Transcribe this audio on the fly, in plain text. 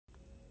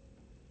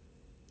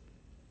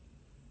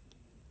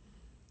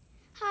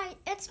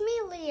it's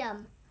me,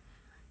 Liam.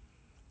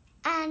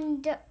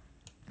 And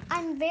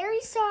I'm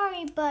very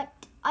sorry, but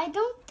I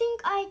don't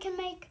think I can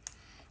make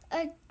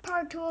a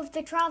part 2 of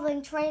the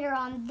Traveling Trader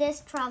on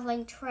this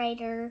Traveling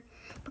Trader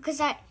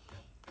because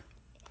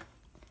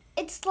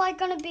it's like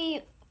gonna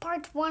be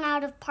part 1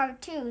 out of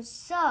part 2.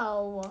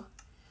 So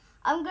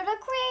I'm gonna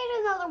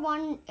create another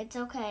one. It's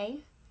okay.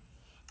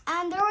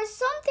 And there were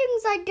some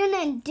things I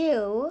didn't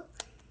do,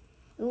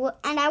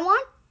 and I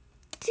want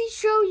to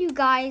show you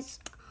guys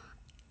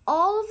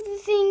all of the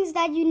things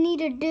that you need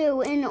to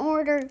do in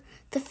order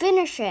to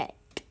finish it.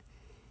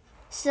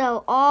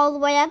 So all the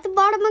way at the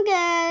bottom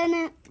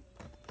again.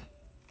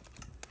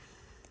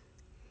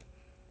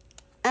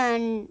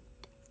 And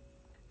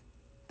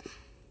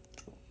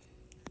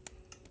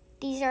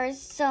these are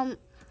some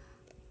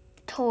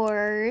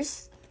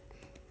tours.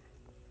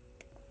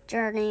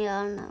 Journey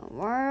on the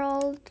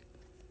world.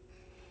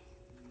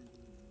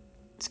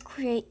 Let's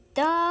create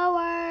the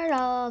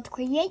world of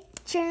creation.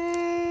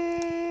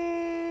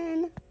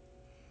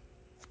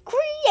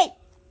 Create.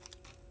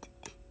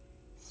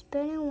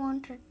 Spinning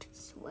water to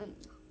swim.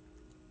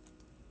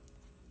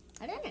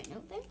 I didn't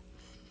know that.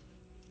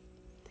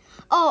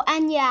 Oh,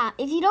 and yeah,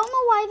 if you don't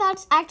know why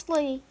that's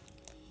actually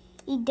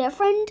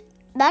different,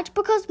 that's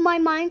because my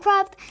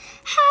Minecraft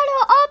had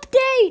an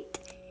update.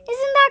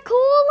 Isn't that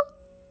cool?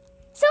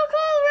 So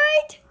cool,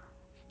 right?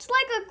 It's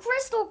like a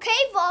Crystal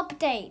Cave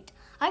update.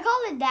 I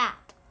call it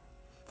that.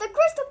 The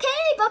Crystal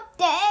Cave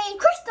update.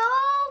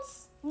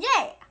 Crystals!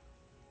 Yeah.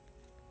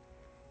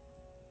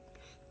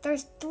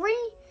 There's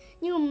 3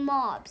 new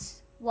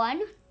mobs.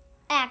 1,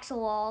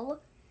 Axolotl.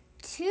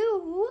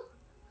 2,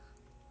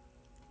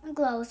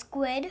 Glow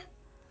Squid.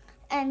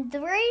 And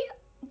 3,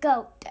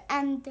 Goat.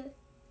 And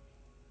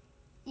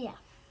yeah.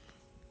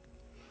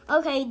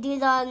 Okay, do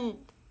the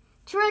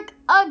trick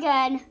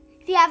again.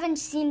 If you haven't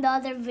seen the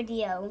other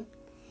video,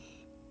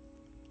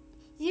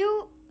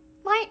 you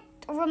might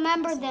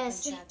remember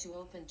this. Chat to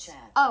open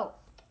chat. Oh,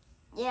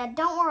 yeah,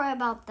 don't worry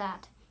about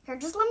that. Here,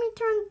 just let me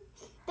turn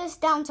this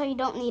down so you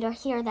don't need to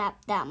hear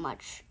that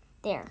much.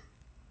 There.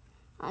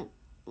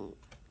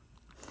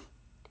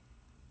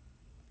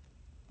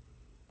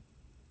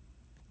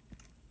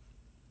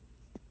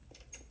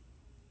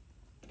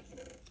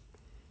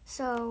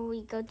 So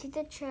we go to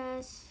the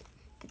chest,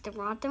 get the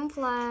rotten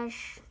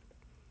flesh.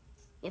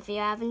 If you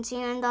haven't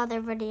seen the other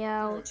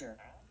video. Villager.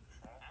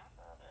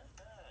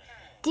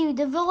 Dude,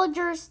 the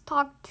villagers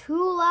talk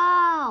too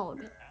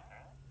loud.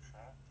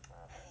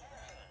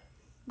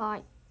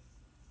 Bye.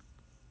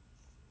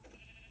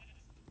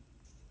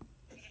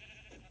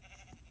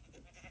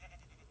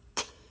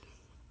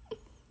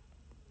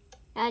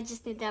 I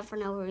just did that for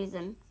no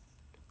reason.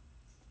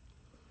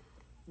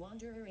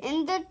 Wanderer.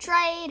 In the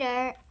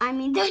trader, I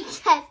mean the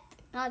chest,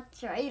 not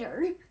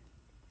trader.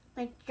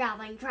 Like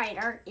Traveling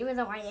Trader, even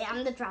though I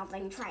am the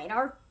Traveling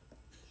Trader.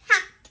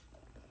 Ha!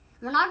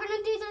 We're not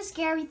gonna do the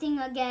scary thing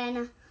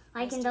again,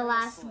 like in the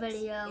last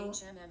video.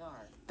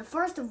 The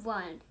first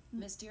one.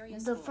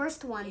 The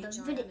first one,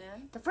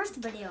 the first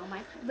video,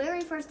 my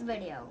very first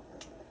video.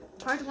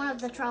 Part 1 of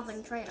the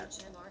Traveling Trader.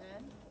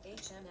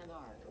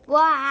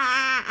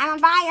 Wow, I'm on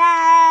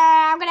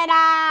fire! I'm gonna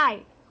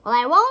die! Well,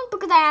 I won't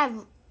because I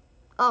have...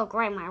 Oh,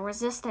 great, my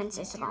resistance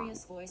is gone.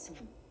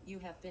 You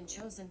have been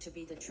chosen to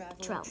be the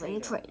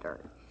Traveling Trader.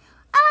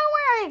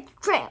 Oh, we're a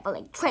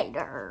Traveling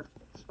Trader.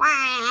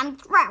 Wow, I'm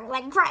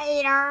Traveling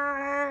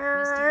Trader.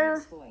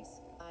 Mysterious voice.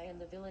 I am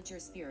the villager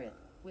spirit.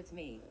 With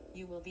me,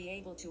 you will be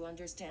able to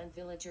understand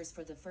villagers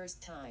for the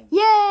first time.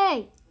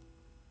 Yay!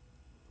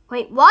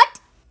 Wait,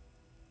 what?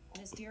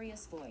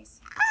 Mysterious voice.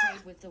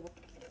 Trade with the...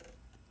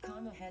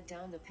 Comma, head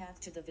down the path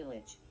to the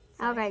village.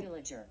 Find Okay.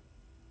 Villager.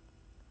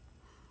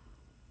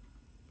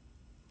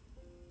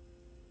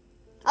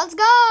 Let's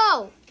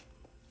go!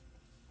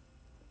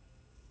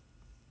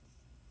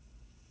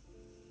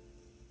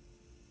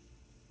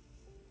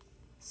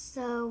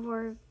 So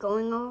we're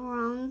going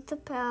around the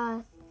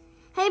path.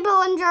 Hey,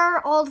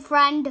 Villager, old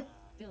friend.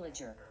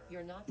 Villager,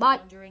 you're not the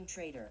What? wandering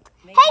trader.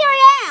 Hey,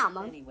 I am!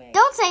 Anyway.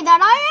 Don't say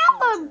that, I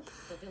am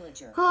The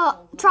villager. a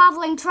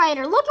Traveling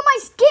Trader. Look at my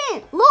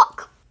skin!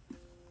 Look!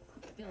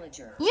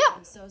 Villager. Yeah.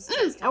 I'm so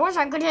stressed I wish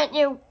I could hit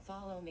you.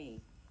 Follow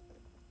me.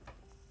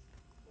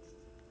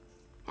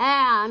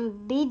 Ah,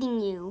 I'm beating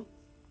you.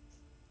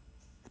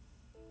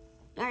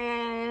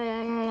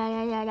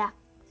 Yeah.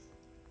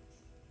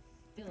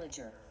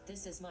 Villager,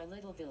 this is my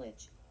little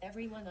village.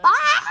 Everyone I Ah!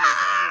 talk to is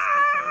always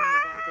complaining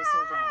about this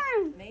or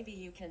that. Maybe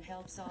you can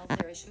help solve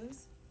their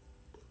issues?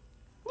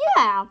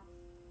 Yeah.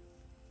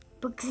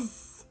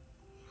 Because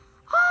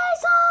I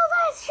solve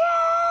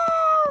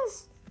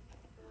issues.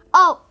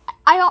 Oh,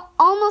 I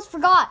almost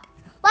forgot.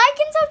 Like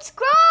and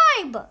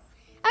subscribe.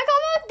 And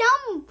comment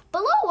down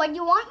below what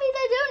you want me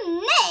to do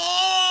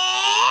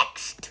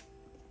next.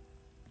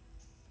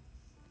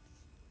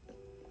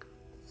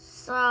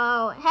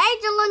 So, hey,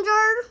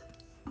 Dillinger.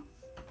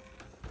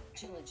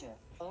 Villager,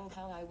 oh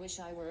how I wish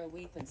I were a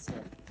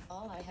weaponsmith.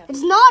 All I have It's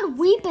is not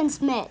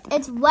weaponsmith.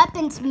 It's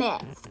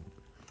weaponsmith.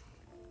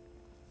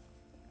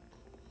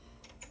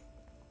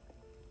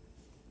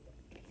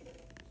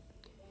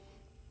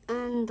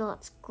 And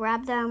let's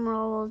grab the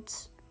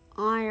emeralds,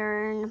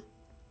 iron,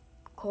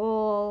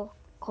 coal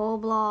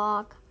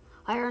block,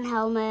 iron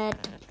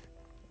helmet.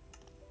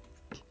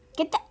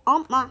 Get that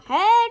on my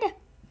head.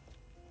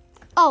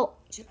 Oh,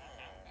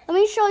 let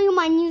me show you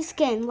my new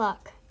skin.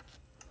 Look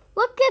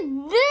at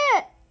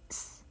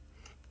this.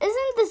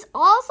 Isn't this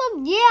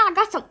awesome? Yeah, I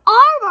got some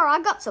armor.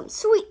 I got some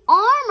sweet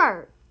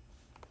armor.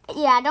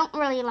 Yeah, I don't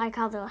really like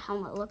how the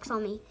helmet looks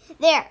on me.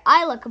 There,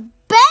 I look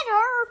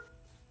better.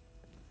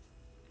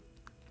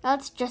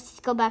 Let's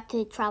just go back to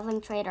the traveling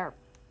trader.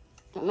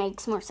 It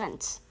makes more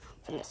sense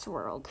for this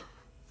world.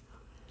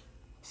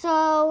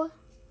 So,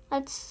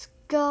 let's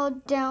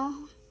go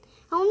down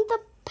on the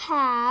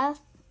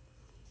path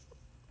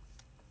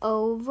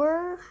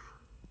over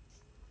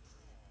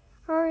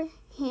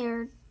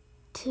here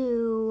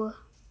to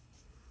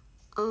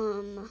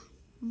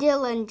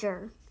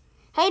Dillinger.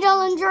 Hey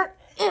Dillinger.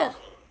 Ugh.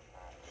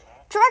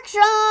 Trick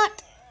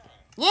shot.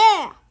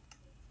 Yeah.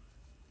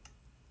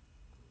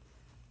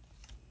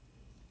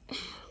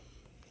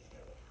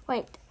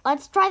 Wait,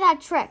 let's try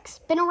that trick.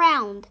 Spin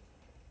around.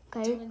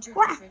 Okay.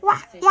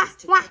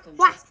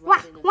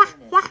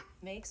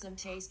 Makes them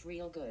taste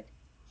real good.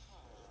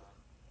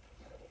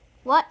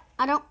 What?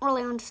 I don't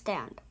really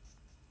understand.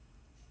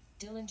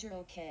 Dillinger,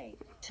 okay.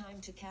 Time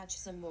to catch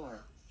some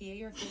more.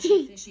 Here,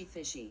 fishy, fishy,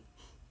 fishy.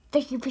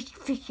 Fishy, fishy,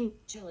 fishy.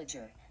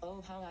 Dillinger,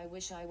 oh how I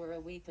wish I were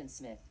a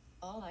weaponsmith.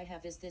 All I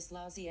have is this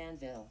lousy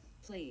anvil.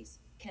 Please,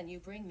 can you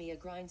bring me a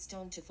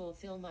grindstone to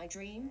fulfill my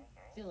dream?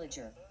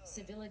 Villager.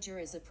 Villager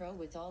is a pro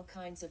with all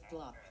kinds of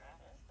block.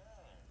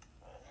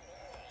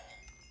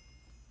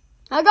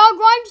 I got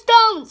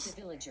grindstones!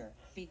 Villager,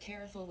 be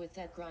careful with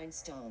that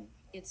grindstone.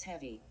 It's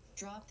heavy.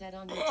 Drop that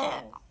on your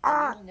toe,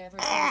 and you'll never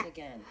see it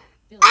again.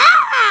 Villager,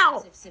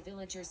 ow! as if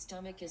Villager's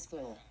stomach is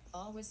full.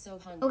 Always so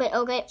hungry.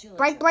 Okay.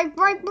 Villager,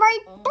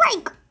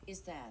 Break! Is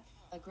that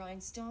a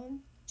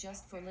grindstone?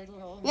 Just for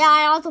little old Yeah,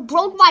 I also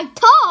broke my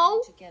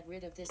toe! To get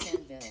rid of this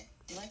anvil.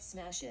 Let's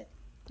smash it.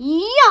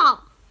 Yeah!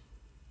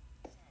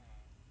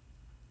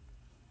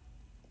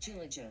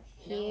 Villager,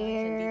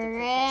 Here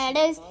it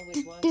is.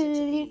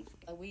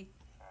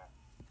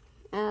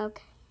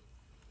 Okay.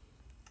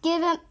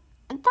 Give him.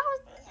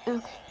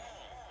 Okay.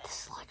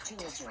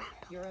 Villager,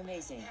 you're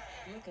amazing.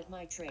 Look at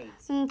my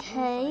trades.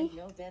 Okay.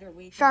 No better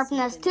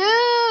Sharpness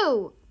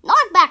 2.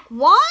 Knockback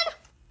 1.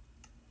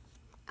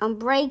 I'm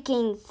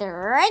breaking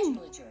 3.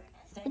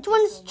 Which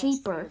one's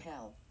cheaper?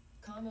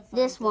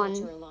 This one.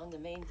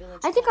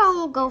 I think I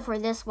will go for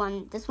this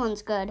one. This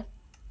one's good.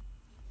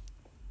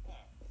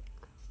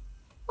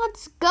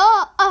 Let's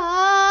go.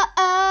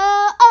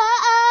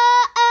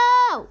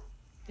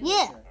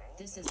 Yeah.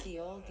 This is the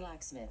old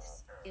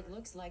blacksmith's. It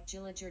looks like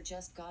Villager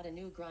just got a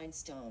new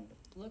grindstone.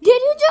 Did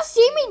you just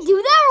see me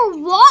do that or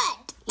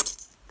what?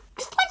 Just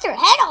cut your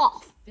head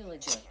off.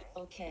 Villager,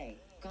 okay.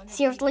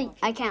 Seriously,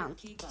 I can't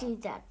do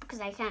that because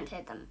I can't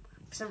hit them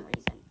for some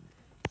reason.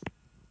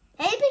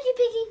 Hey,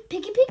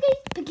 Piggy.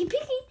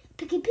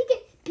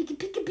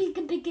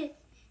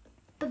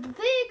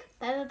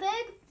 Peppa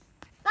Pig.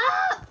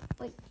 Ah!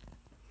 Wait.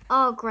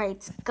 Oh,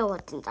 great,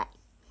 skeletons.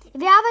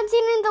 If you haven't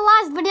seen in the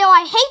last video,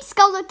 I hate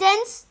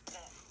skeletons.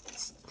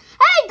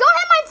 Hey, don't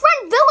hit my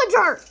friend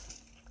Villager.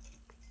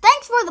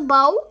 Thanks for the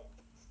bow.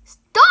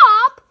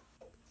 Stop.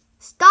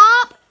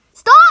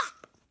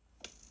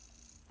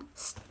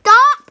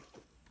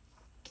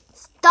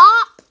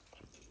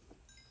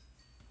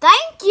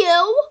 Thank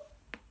you.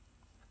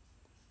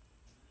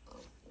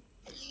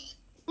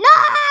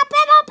 Nah,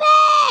 Peppa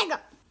Pig.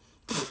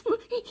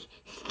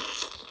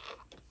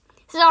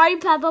 Sorry,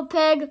 Peppa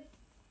Pig.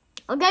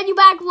 I'll get you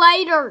back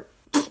later.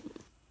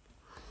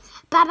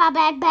 Peppa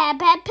Pig,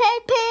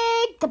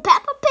 the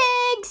Peppa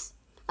Pigs.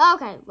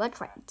 Okay, what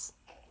trades?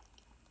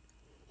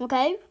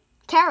 Okay,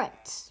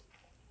 carrots.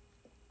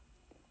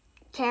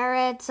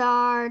 Carrots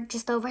are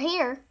just over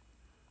here.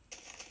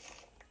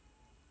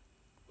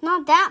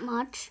 Not that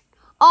much.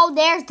 Oh,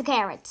 there's the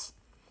carrots.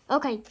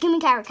 Okay, give me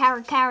carrot.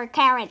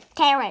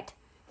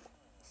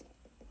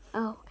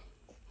 Oh.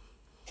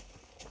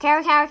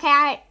 Carrot.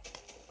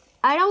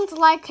 I don't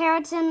like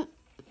carrots in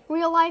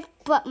real life,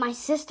 but my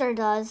sister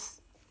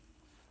does.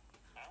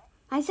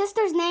 My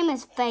sister's name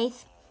is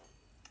Faith.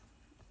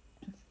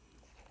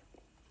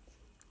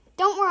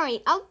 Don't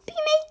worry, I'll be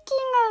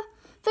making a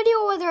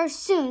video with her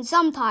soon,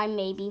 sometime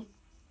maybe.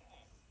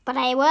 But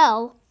I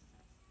will.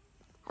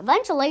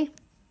 Eventually.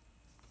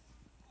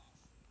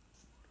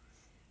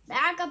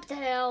 Back up the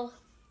hill.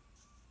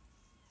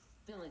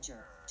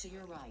 Villager, to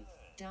your right.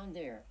 Down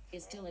there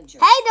is Dillinger.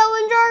 Hey,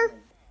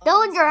 Dillinger!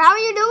 Dillinger, how are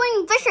you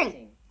doing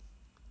fishing?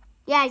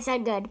 Yeah, I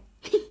said good.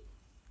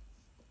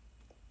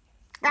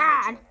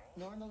 God.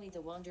 Normally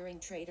the wandering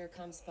trader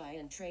comes by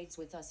and trades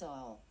with us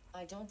all.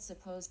 I don't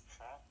suppose...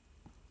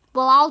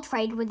 Well, I'll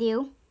trade with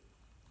you.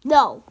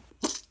 No,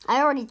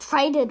 I already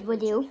traded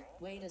with you.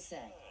 Wait a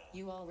sec.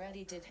 You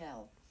already did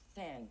hell.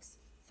 Thanks.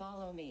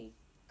 Follow me.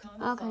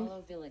 Okay.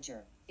 Follow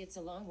Villager. It's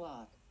a long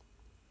walk.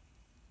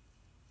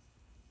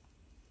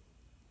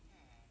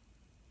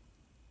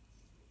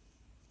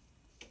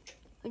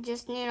 We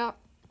just need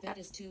Bed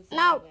is too far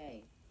No.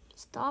 away.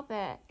 Stop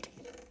it.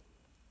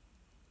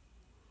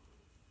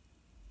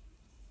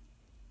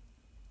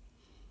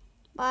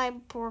 Bye,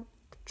 pork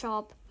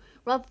chop.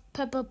 Rough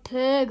Peppa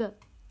Pig.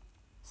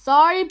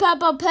 Sorry,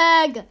 Peppa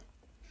Pig.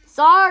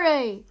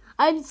 Sorry.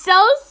 I'm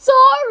so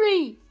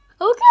sorry.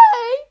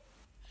 Okay.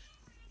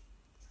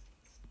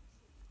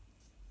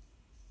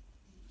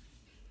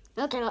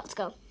 Okay, let's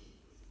go.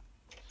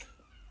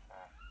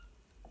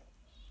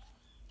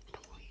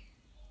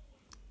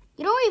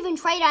 You don't even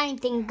trade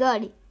anything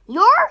good.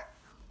 You're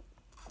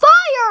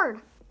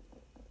fired!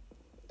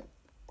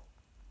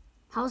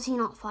 How's he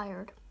not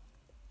fired?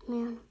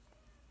 Man.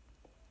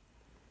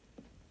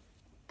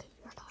 Okay,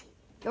 you're dying.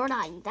 You're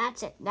dying.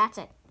 That's it. That's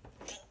it.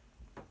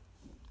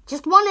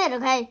 Just 1 hit,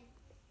 okay?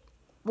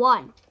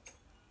 1.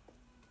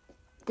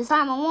 This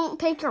time I won't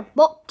take your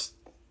books.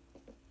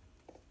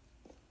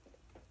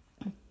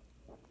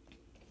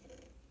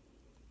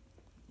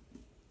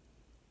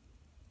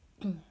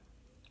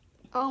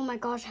 Oh my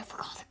gosh, I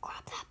forgot to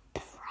grab that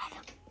bread.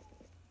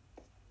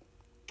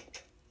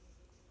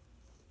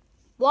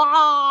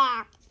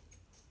 Wow!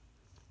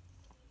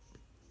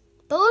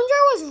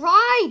 Billinger was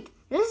right.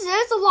 This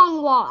is a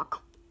long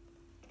walk.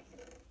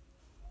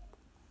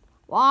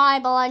 Why,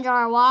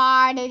 Billinger?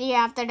 Why did you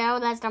have to do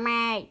this to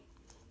me?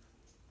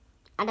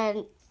 I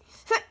didn't.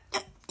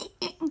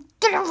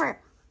 Get over it.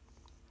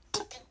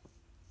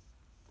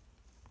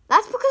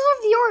 That's because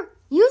of your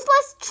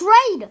useless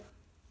trade.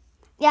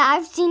 Yeah,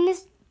 I've seen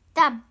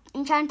that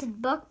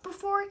enchanted book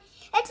before.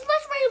 It's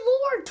literally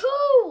lore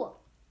too.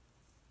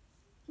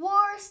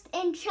 Worst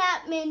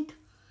enchantment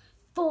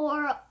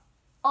for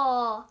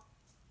a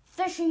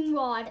fishing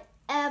rod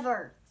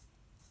ever.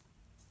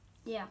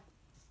 Yeah,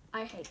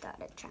 I hate that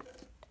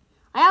enchantment.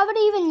 I haven't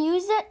even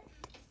used it,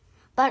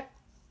 but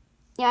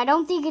yeah, I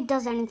don't think it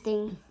does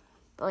anything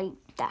like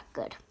that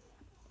good.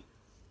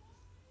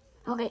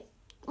 Okay,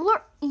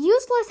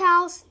 useless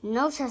house,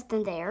 no chest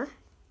in there.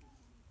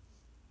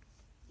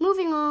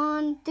 Moving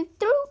on.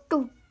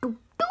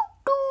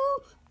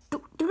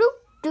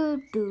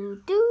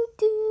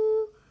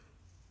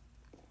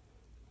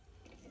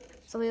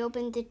 So we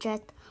opened the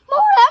chest.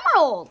 More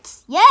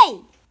emeralds!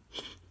 Yay!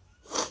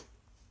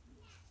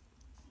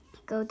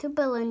 Go to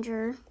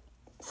Billinger.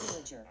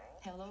 Villager,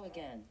 hello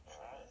again.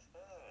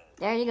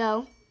 There you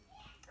go.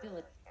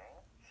 Villager.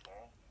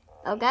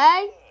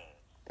 Okay.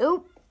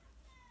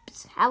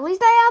 Oops. At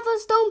least I have a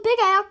stone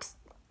pickaxe.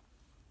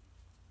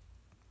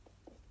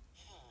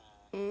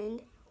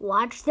 And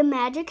watch the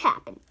magic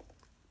happen.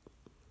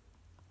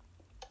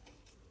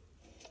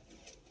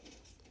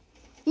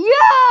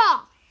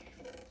 Yeah!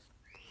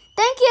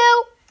 Thank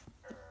you.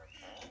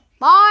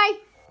 Bye.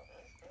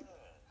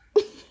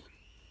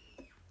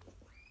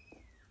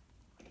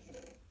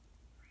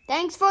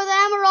 Thanks for the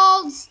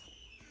emeralds.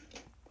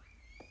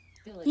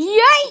 Villager,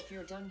 Yay! if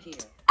you're done here,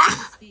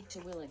 speak to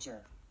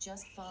Villager.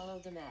 Just follow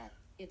the map.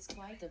 It's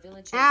quite the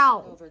village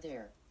Ow. over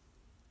there.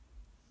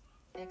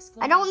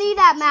 I don't need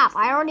that map.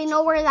 I already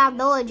know where that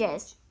village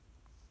is.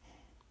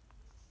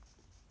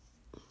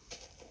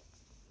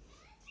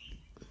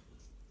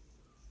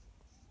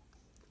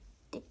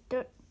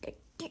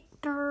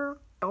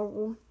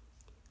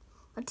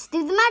 Let's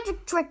do the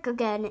magic trick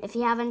again. If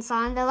you haven't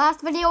saw in the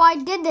last video, I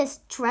did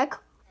this trick.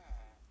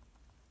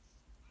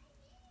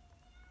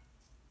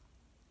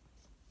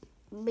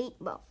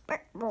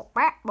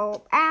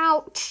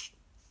 Ouch.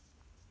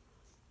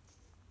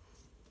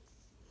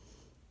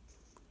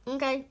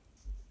 Okay.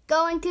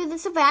 Going to the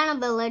Savannah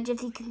Village,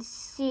 if you can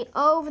see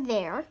over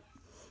there.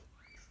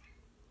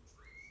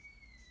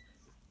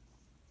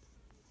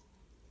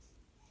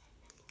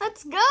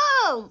 Let's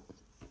go!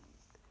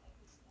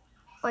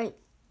 Wait.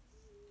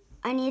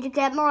 I need to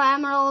get more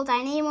emeralds.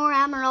 I need more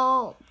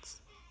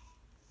emeralds.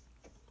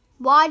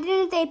 Why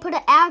didn't they put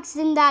an axe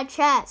in that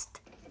chest?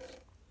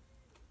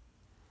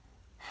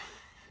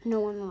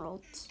 No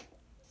emeralds.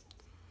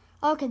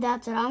 Okay,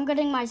 that's it. I'm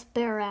getting my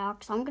spare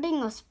axe. I'm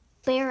getting a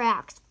spare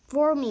axe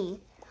for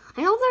me.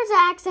 I know there's an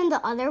axe in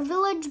the other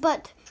village,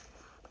 but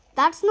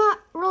that's not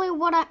really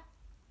what I'm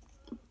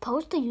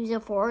supposed to use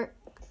it for.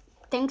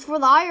 Thanks for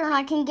the iron.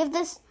 I can give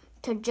this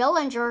to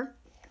Jillinger.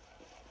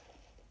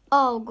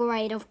 Oh,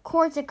 great. Of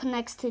course it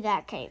connects to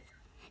that cave.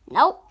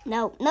 Nope. I'm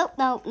not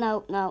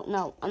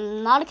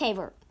a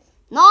caver.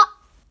 Not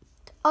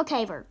a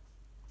caver.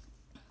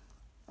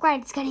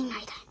 Great, it's getting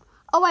nighttime.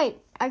 Oh, wait.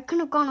 I could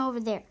have gone over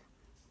there.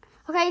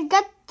 Okay,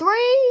 get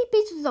 3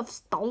 pieces of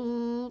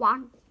stone.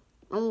 1.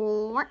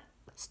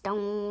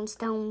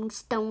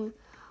 Stone.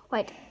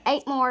 Wait,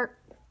 8 more.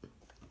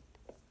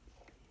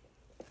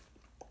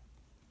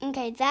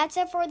 Okay, that's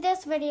it for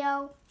this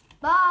video.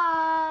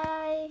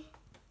 Bye.